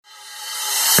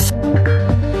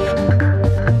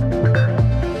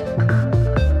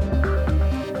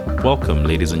Welcome,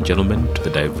 ladies and gentlemen, to the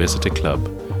Diversity Club,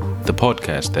 the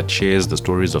podcast that shares the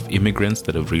stories of immigrants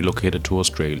that have relocated to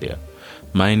Australia.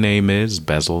 My name is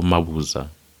Basil Mabuza.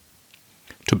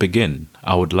 To begin,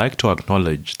 I would like to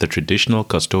acknowledge the traditional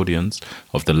custodians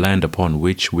of the land upon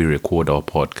which we record our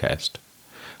podcast.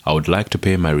 I would like to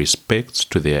pay my respects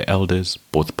to their elders,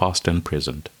 both past and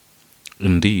present.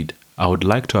 Indeed, I would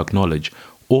like to acknowledge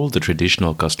all the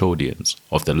traditional custodians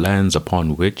of the lands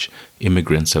upon which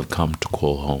immigrants have come to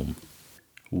call home.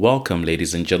 Welcome,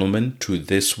 ladies and gentlemen, to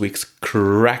this week's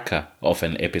cracker of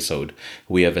an episode.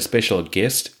 We have a special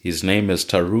guest. His name is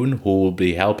Tarun, who will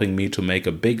be helping me to make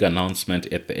a big announcement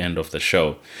at the end of the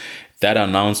show. That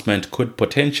announcement could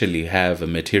potentially have a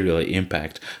material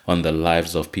impact on the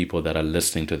lives of people that are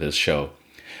listening to this show.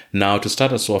 Now, to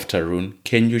start us off, Tarun,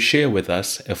 can you share with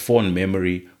us a fond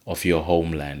memory of your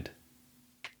homeland?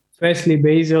 Firstly,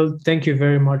 Basil, thank you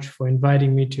very much for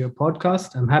inviting me to your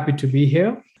podcast. I'm happy to be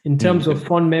here. In terms of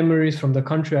fond memories from the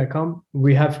country I come,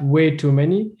 we have way too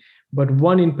many, but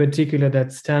one in particular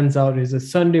that stands out is a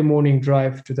Sunday morning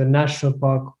drive to the national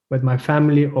park with my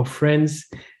family or friends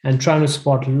and trying to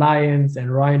spot lions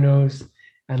and rhinos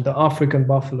and the African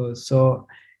buffaloes. So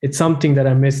it's something that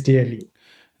I miss dearly.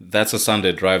 That's a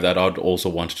Sunday drive that I'd also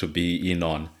want to be in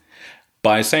on.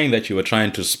 By saying that you were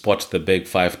trying to spot the big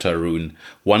five, Tarun,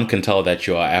 one can tell that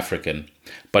you are African.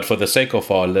 But for the sake of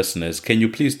our listeners, can you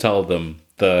please tell them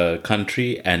the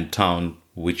country and town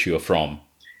which you're from?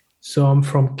 So I'm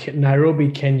from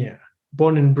Nairobi, Kenya,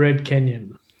 born and bred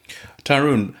Kenyan.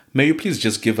 Tarun, may you please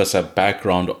just give us a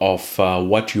background of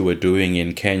what you were doing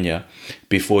in Kenya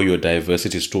before your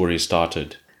diversity story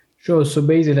started? Sure. So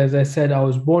basically, as I said, I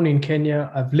was born in Kenya.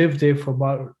 I've lived there for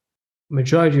about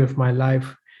majority of my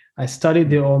life. I studied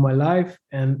there all my life,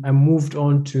 and I moved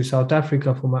on to South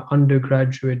Africa for my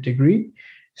undergraduate degree.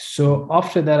 So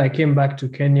after that, I came back to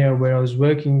Kenya, where I was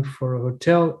working for a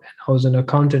hotel, and I was an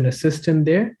accountant assistant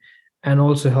there and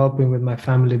also helping with my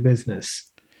family business.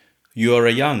 You are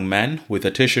a young man with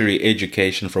a tertiary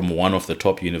education from one of the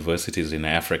top universities in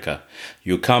Africa.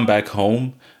 You come back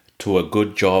home to a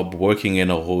good job working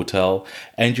in a hotel,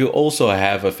 and you also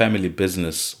have a family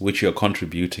business which you're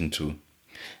contributing to.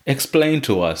 Explain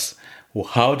to us,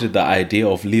 how did the idea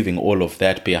of leaving all of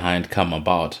that behind come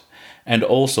about? And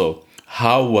also,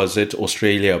 how was it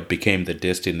Australia became the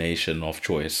destination of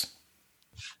choice?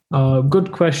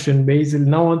 Good question, Basil.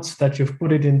 Now once that you've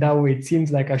put it in that way, it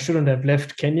seems like I shouldn't have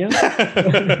left Kenya.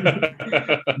 But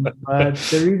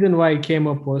the reason why it came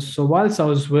up was, so whilst I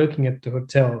was working at the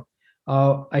hotel,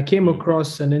 I came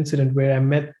across an incident where I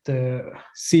met the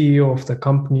CEO of the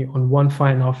company on one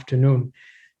fine afternoon.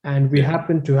 And we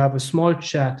happened to have a small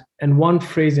chat, and one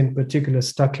phrase in particular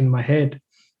stuck in my head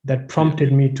that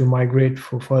prompted me to migrate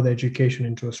for further education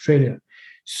into Australia.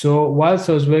 So whilst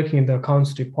I was working in the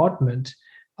accounts department,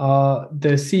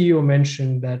 the CEO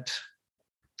mentioned that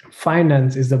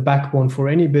finance is the backbone for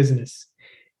any business.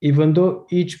 Even though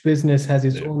each business has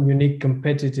its own unique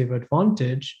competitive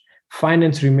advantage,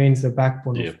 finance remains the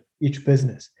backbone of each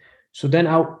business. So then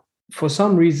for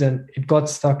some reason, it got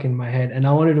stuck in my head, and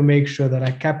I wanted to make sure that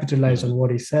I capitalized on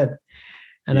what he said.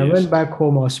 And I went back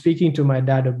home. I was speaking to my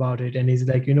dad about it, and he's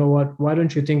like, you know what, why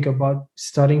don't you think about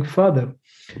studying further?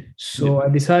 So I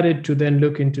decided to then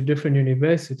look into different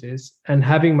universities, and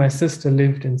having my sister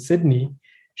lived in Sydney,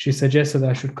 she suggested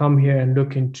I should come here and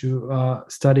look into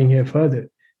studying here further.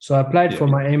 So I applied for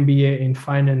my MBA in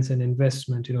finance and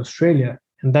investment in Australia,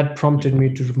 and that prompted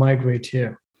me to migrate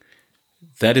here.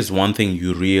 That is one thing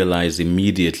you realize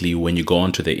immediately when you go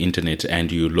onto the internet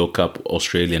and you look up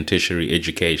Australian tertiary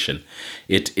education.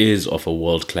 It is of a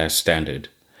world-class standard.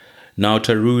 Now,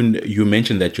 Tarun, you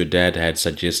mentioned that your dad had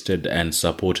suggested and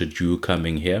supported you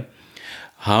coming here.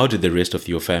 How did the rest of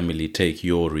your family take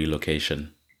your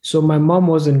relocation? So my mom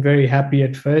wasn't very happy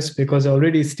at first because I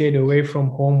already stayed away from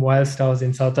home whilst I was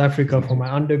in South Africa for my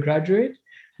undergraduate.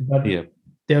 But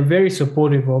they're very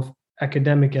supportive of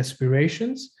academic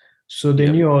aspirations. So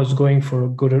they knew I was going for a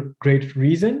great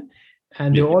reason,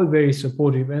 and they're all very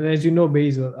supportive. And as you know,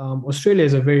 Basil, Australia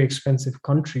is a very expensive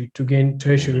country to gain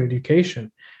tertiary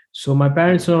education. So my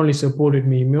parents not only supported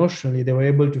me emotionally, they were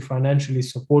able to financially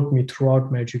support me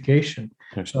throughout my education.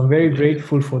 So I'm very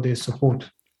grateful for their support.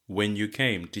 When you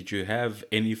came, did you have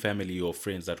any family or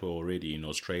friends that were already in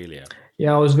Australia?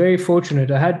 Yeah, I was very fortunate.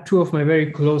 I had two of my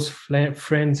very close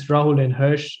friends, Rahul and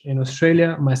Hirsch, in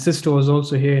Australia. My sister was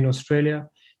also here in Australia.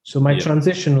 So my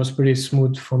transition was pretty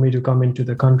smooth for me to come into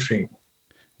the country.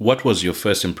 What was your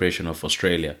first impression of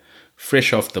Australia?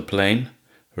 Fresh off the plane,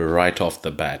 right off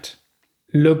the bat?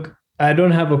 Look, I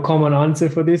don't have a common answer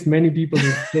for this. Many people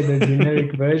would say the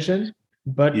generic version.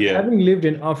 But Yeah. having lived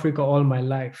in Africa all my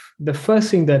life, the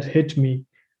first thing that hit me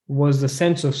was the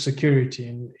sense of security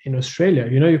in Australia.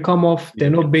 You come off, there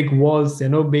are no big walls, there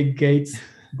are no big gates,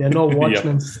 there are no Yeah.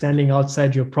 watchmen standing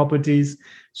outside your properties.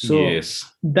 So Yes.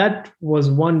 that was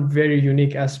one very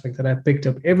unique aspect that I picked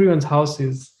up. Everyone's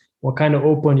houses were kind of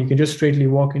open. You can just straightly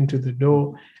walk into the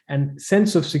door, and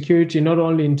sense of security, not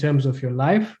only in terms of your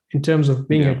life, in terms of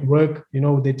being Yeah. at work.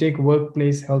 They take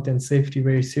workplace health and safety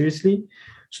very seriously.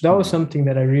 So that was something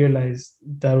that I realized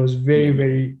that was very,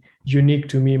 very unique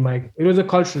to me, Mike. It was a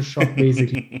cultural shock,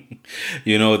 basically.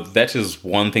 That is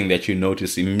one thing that you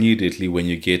notice immediately when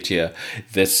you get here,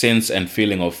 the sense and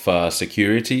feeling of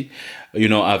security.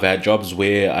 I've had jobs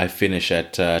where I finish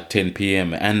at 10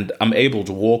 p.m. and I'm able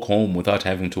to walk home without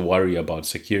having to worry about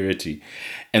security.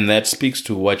 And that speaks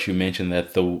to what you mentioned,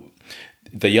 that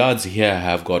the yards here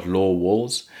have got low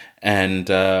walls, and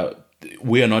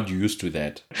we are not used to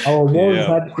that. Our walls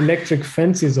had electric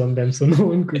fences on them, so no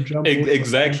one could jump over.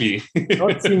 Exactly.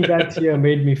 Not seeing that here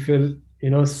made me feel,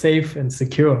 safe and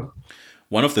secure.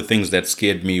 One of the things that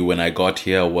scared me when I got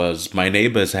here was my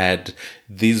neighbors had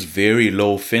these very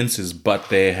low fences, but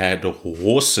they had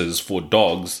horses for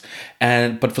dogs.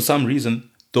 But for some reason,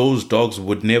 those dogs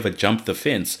would never jump the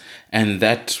fence. And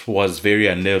that was very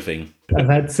unnerving. I've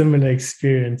had similar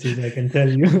experiences, I can tell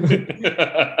you.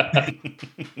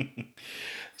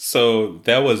 So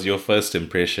that was your first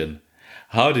impression.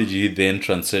 How did you then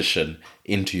transition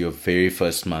into your very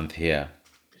first month here?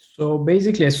 So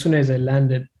basically, as soon as I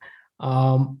landed,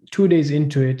 2 days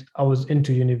into it, I was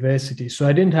into university. So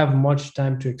I didn't have much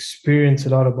time to experience a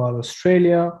lot about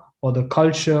Australia or the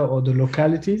culture or the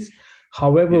localities.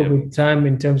 However, with time,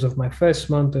 in terms of my first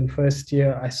month and first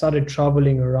year, I started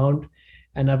traveling around,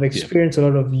 and I've experienced a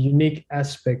lot of unique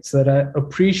aspects that I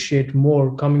appreciate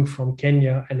more coming from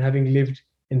Kenya and having lived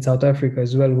in South Africa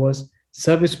as well, was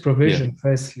service provision,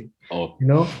 firstly.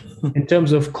 In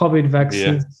terms of COVID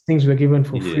vaccines, things were given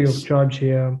for free of charge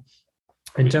here.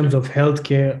 In terms of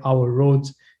healthcare, our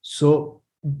roads. So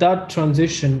that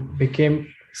transition became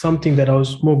something that I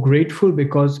was more grateful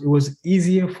because it was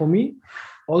easier for me.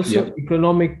 Also,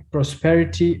 economic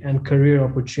prosperity and career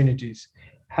opportunities.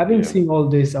 Having seen all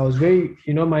this, I was very,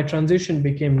 my transition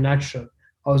became natural.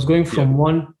 I was going from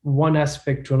one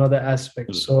aspect to another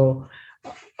aspect. So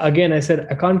again, I said,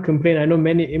 I can't complain. I know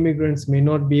many immigrants may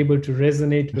not be able to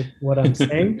resonate with what I'm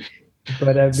saying,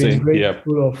 but I've been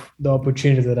grateful of the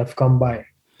opportunities that have come by.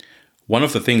 One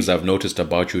of the things I've noticed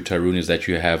about you, Tarun, is that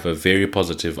you have a very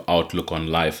positive outlook on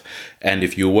life. And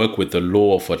if you work with the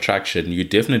law of attraction, you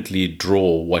definitely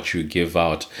draw what you give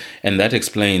out. And that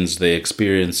explains the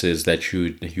experiences that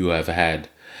you have had.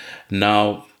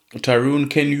 Now, Tarun,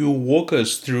 can you walk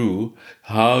us through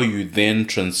how you then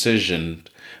transitioned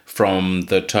from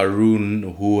the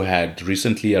Tarun who had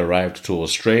recently arrived to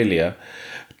Australia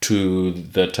to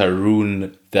the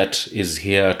Tarun that is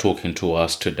here talking to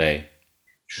us today?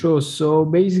 Sure. So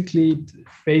basically,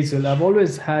 Basil, I've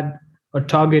always had a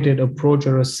targeted approach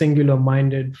or a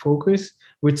singular-minded focus,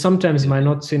 which sometimes might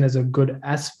not seen as a good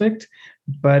aspect.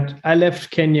 But I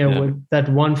left Kenya with that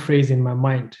one phrase in my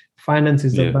mind: finance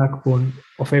is the backbone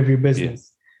of every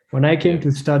business. When I came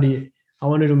to study, I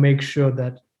wanted to make sure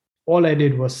that all I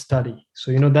did was study.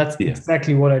 So, that's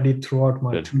exactly what I did throughout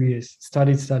my 2 years.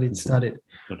 Studied.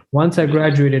 Once I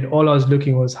graduated, all I was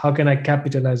looking was, how can I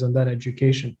capitalize on that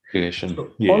education?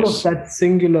 So all of that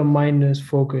singular mindedness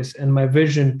focus and my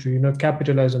vision to,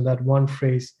 capitalize on that one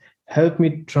phrase helped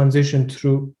me transition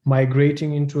through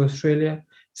migrating into Australia,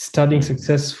 studying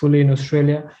successfully in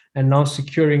Australia, and now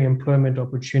securing employment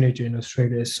opportunity in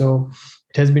Australia. So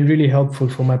it has been really helpful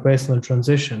for my personal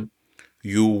transition.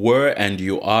 You were and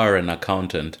you are an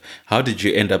accountant. How did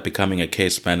you end up becoming a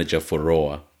case manager for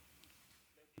ROA?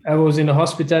 I was in the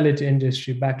hospitality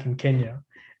industry back in Kenya.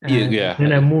 And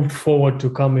then I moved forward to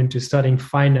come into studying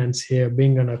finance here,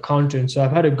 being an accountant. So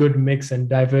I've had a good mix and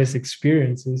diverse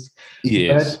experiences.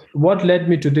 Yes. But what led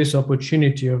me to this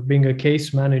opportunity of being a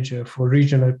case manager for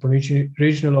Regional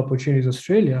Opportunities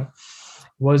Australia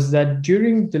was that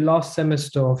during the last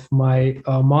semester of my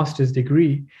master's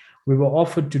degree, we were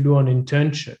offered to do an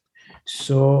internship.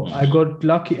 So I got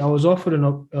lucky. I was offered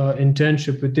an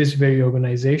internship with this very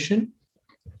organization.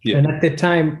 And at the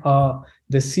time,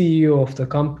 the CEO of the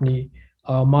company,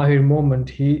 Mahir Moment,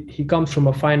 he comes from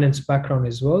a finance background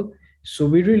as well. So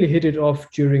we really hit it off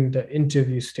during the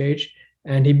interview stage.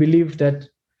 And he believed that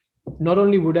not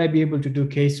only would I be able to do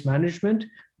case management,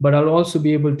 but I'll also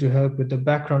be able to help with the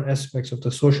background aspects of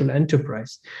the social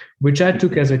enterprise, which I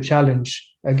took as a challenge.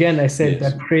 Again, I said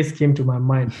Yes. that phrase came to my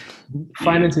mind.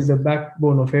 Finance is the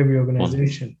backbone of every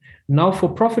organization. Now, for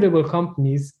profitable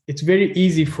companies, it's very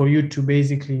easy for you to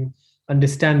basically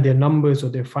understand their numbers or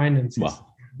their finances. Wow.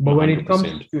 But when it comes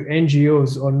 100%. to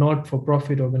NGOs or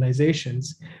not-for-profit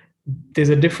organizations, there's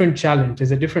a different challenge.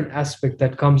 There's a different aspect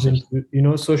that comes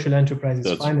into, social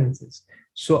enterprises finances.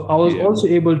 So I was also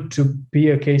able to be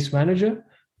a case manager,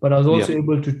 but I was also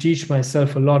able to teach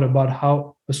myself a lot about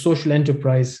how a social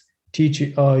enterprise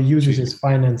uses its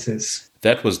finances.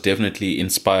 That was definitely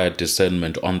inspired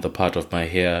discernment on the part of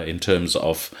Mahir in terms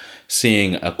of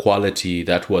seeing a quality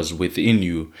that was within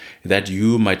you that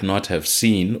you might not have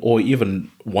seen, or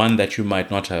even one that you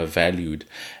might not have valued.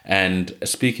 And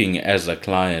speaking as a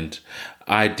client,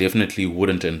 I definitely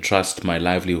wouldn't entrust my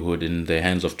livelihood in the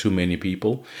hands of too many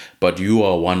people, but you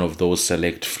are one of those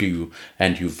select few,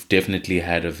 and you've definitely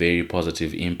had a very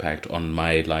positive impact on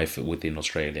my life within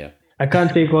Australia. I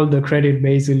can't take all the credit,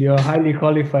 Basil. You're a highly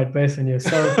qualified person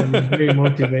yourself and you're very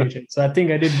motivated. So I think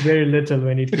I did very little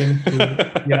when it came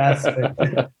to your aspect.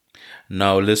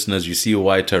 Now, listeners, you see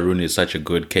why Tarun is such a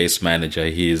good case manager.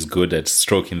 He is good at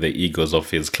stroking the egos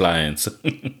of his clients.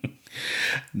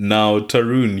 Now,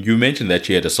 Tarun, you mentioned that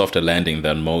you had a softer landing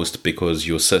than most because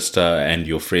your sister and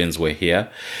your friends were here.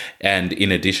 And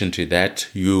in addition to that,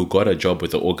 you got a job with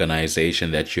the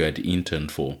organization that you had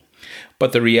interned for.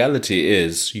 But the reality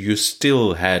is you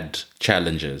still had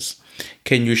challenges.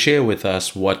 Can you share with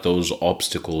us what those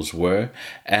obstacles were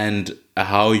and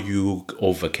how you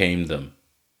overcame them?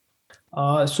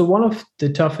 So one of the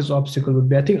toughest obstacles would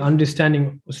be, I think,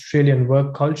 understanding Australian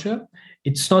work culture.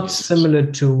 It's not similar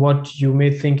to what you may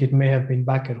think it may have been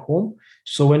back at home.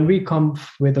 So when we come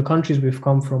with the countries we've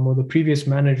come from, or the previous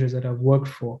managers that I've worked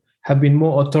for have been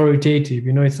more authoritative,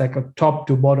 it's like a top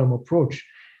to bottom approach.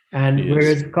 And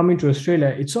whereas coming to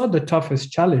Australia, it's not the toughest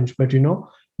challenge, but,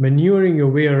 maneuvering your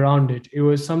way around it, it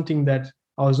was something that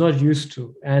I was not used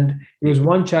to. And it was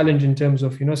one challenge in terms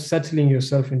of, settling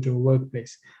yourself into a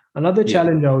workplace. Another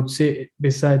challenge I would say,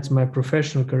 besides my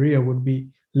professional career, would be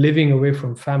living away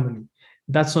from family.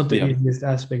 That's not the easiest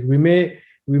aspect. We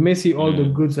may see all the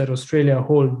goods that Australia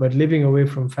hold, but living away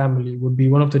from family would be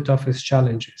one of the toughest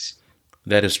challenges.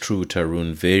 That is true,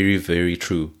 Tarun. Very, very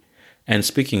true. And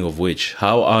speaking of which,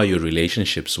 how are your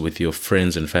relationships with your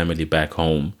friends and family back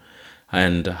home?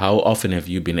 And how often have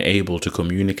you been able to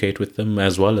communicate with them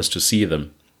as well as to see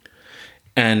them?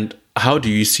 And how do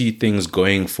you see things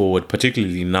going forward,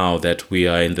 particularly now that we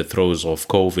are in the throes of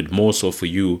COVID, more so for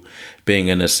you being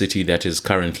in a city that is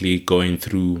currently going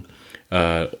through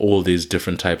all these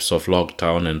different types of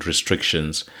lockdown and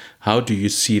restrictions? How do you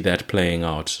see that playing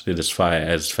out as far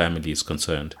as family is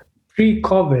concerned?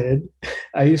 Pre-COVID,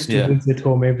 I used to visit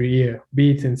home every year,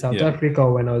 be it in South Africa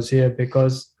or when I was here,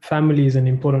 because family is an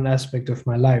important aspect of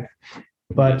my life.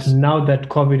 But now that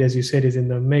COVID, as you said, is in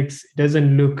the mix, it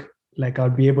doesn't look like I'll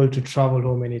be able to travel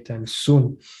home anytime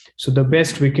soon. So the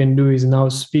best we can do is now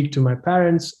speak to my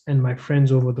parents and my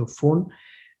friends over the phone.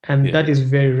 And that is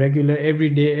very regular. Every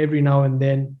day, every now and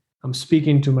then, I'm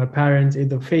speaking to my parents,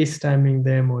 either FaceTiming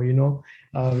them or,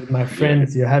 with my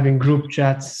friends, you're having group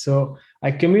chats. So I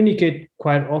communicate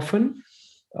quite often.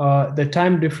 The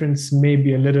time difference may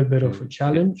be a little bit of a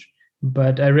challenge,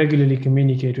 but I regularly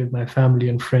communicate with my family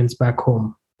and friends back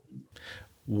home.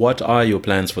 What are your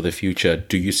plans for the future?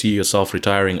 Do you see yourself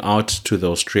retiring out to the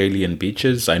Australian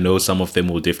beaches? I know some of them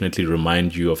will definitely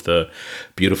remind you of the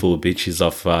beautiful beaches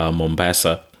of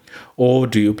Mombasa. Or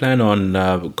do you plan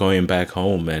on going back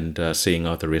home and seeing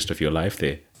out the rest of your life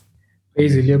there?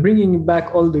 Basically, you're bringing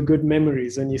back all the good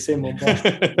memories when you say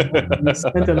Mombasa. You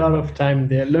spent a lot of time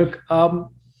there. Look,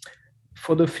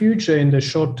 for the future, in the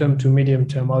short term to medium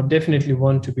term, I'll definitely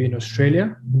want to be in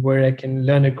Australia, where I can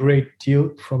learn a great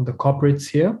deal from the corporates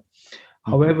here.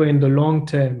 However, in the long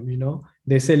term,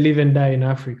 they say live and die in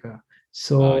Africa.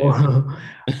 So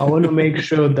I want to make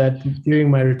sure that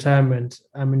during my retirement,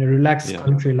 I'm in a relaxed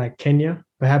country like Kenya,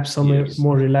 perhaps somewhere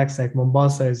more relaxed like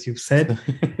Mombasa, as you've said.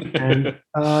 And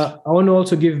I want to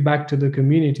also give back to the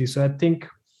community. So I think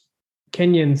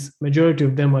Kenyans, majority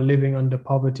of them are living under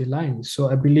poverty line.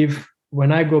 So I believe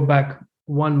when I go back,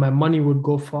 one, my money would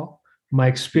go far. My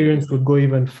experience would go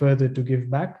even further to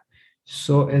give back.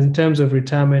 So in terms of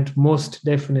retirement, most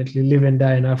definitely live and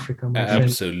die in Africa.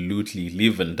 Absolutely.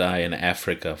 Live and die in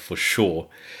Africa for sure.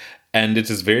 And it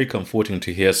is very comforting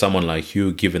to hear someone like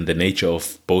you, given the nature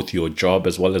of both your job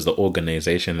as well as the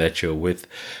organization that you're with,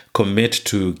 commit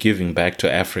to giving back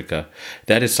to Africa.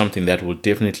 That is something that will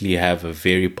definitely have a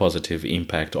very positive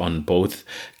impact on both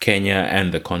Kenya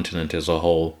and the continent as a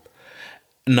whole.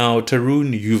 Now,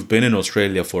 Tarun, you've been in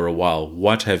Australia for a while.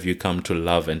 What have you come to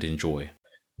love and enjoy?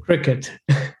 Cricket,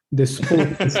 the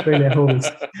sport Australia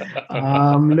holds.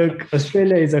 Look,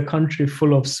 Australia is a country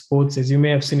full of sports, as you may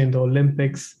have seen in the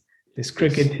Olympics. There's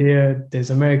cricket here.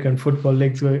 There's American football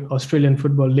leagues, Australian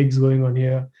football leagues going on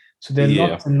here. So there are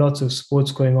lots and lots of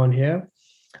sports going on here.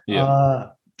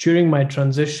 During my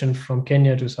transition from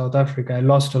Kenya to South Africa, I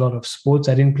lost a lot of sports.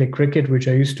 I didn't play cricket, which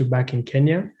I used to back in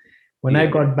Kenya. When I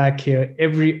got back here,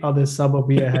 every other suburb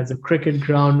here has a cricket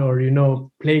ground or,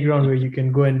 playground where you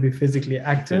can go and be physically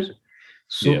active.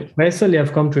 So personally,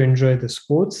 I've come to enjoy the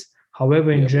sports.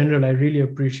 However, in general, I really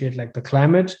appreciate the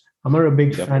climate. I'm not a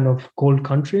big fan of cold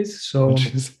countries, so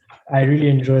I really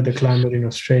enjoy the climate in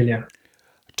Australia.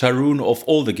 Tarun, of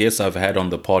all the guests I've had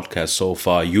on the podcast so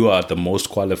far, you are the most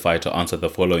qualified to answer the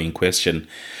following question,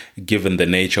 given the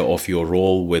nature of your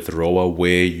role with ROA,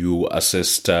 where you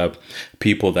assist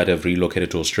people that have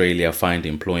relocated to Australia find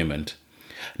employment.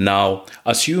 Now,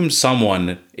 assume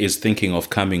someone is thinking of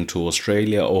coming to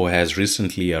Australia or has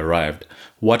recently arrived.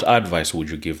 What advice would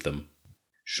you give them?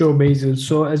 Sure, Basil.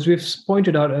 So as we've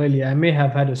pointed out earlier, I may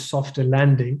have had a softer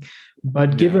landing,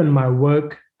 but given my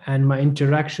work and my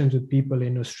interactions with people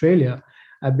in Australia,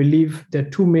 I believe there are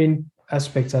two main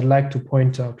aspects I'd like to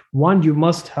point out. One, you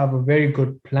must have a very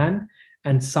good plan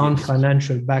and sound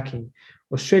financial backing.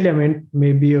 Australia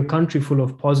may be a country full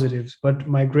of positives, but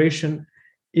migration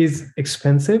is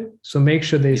expensive. So make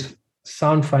sure there's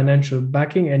sound financial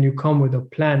backing and you come with a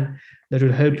plan that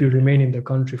will help you remain in the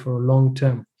country for a long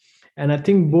term. And I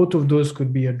think both of those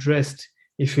could be addressed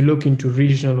if you look into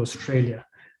regional Australia.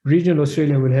 Regional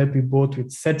Australia will help you both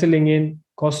with settling in,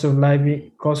 cost of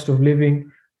living,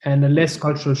 and a less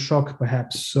cultural shock,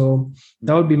 perhaps. So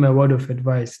that would be my word of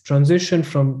advice. Transition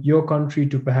from your country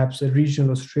to perhaps a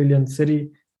regional Australian city,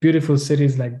 beautiful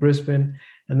cities like Brisbane,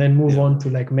 and then move on to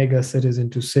mega cities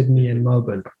into Sydney and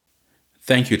Melbourne.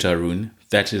 Thank you, Tarun.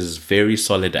 That is very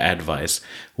solid advice,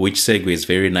 which segues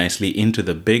very nicely into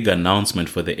the big announcement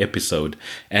for the episode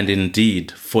and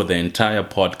indeed for the entire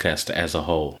podcast as a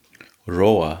whole.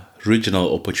 ROA,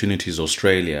 Regional Opportunities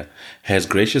Australia, has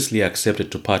graciously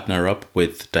accepted to partner up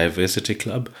with Diversity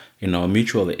Club in our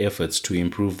mutual efforts to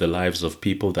improve the lives of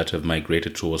people that have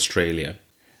migrated to Australia.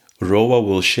 ROA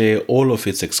will share all of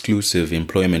its exclusive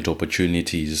employment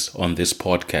opportunities on this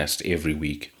podcast every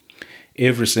week.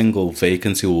 Every single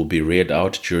vacancy will be read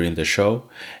out during the show,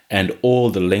 and all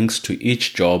the links to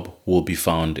each job will be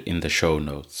found in the show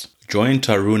notes. Join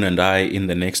Tarun and I in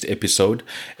the next episode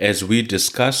as we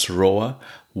discuss ROA,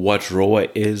 what ROA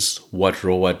is, what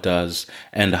ROA does,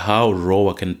 and how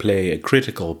ROA can play a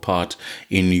critical part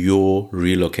in your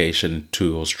relocation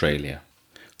to Australia.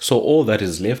 So all that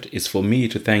is left is for me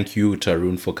to thank you,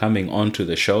 Tarun, for coming onto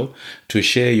the show to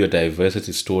share your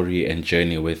diversity story and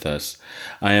journey with us.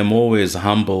 I am always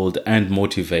humbled and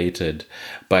motivated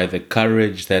by the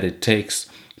courage that it takes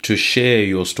to share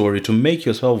your story, to make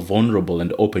yourself vulnerable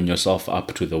and open yourself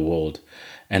up to the world.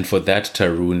 And for that,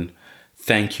 Tarun,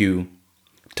 thank you,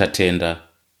 Tatenda,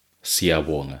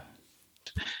 Siyabonga.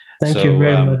 Thank you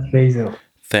very much, Basil.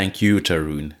 Thank you,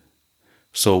 Tarun.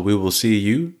 So we will see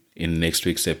you in next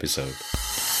week's episode.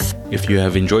 If you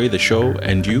have enjoyed the show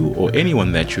and you or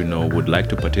anyone that you know would like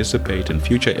to participate in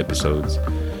future episodes,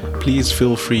 please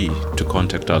feel free to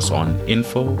contact us on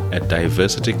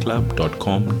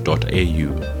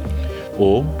info@diversityclub.com.au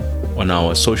or on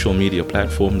our social media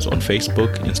platforms on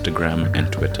Facebook, Instagram, and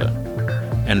Twitter.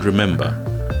 And remember,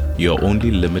 you're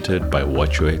only limited by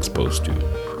what you're exposed to.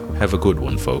 Have a good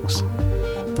one, folks.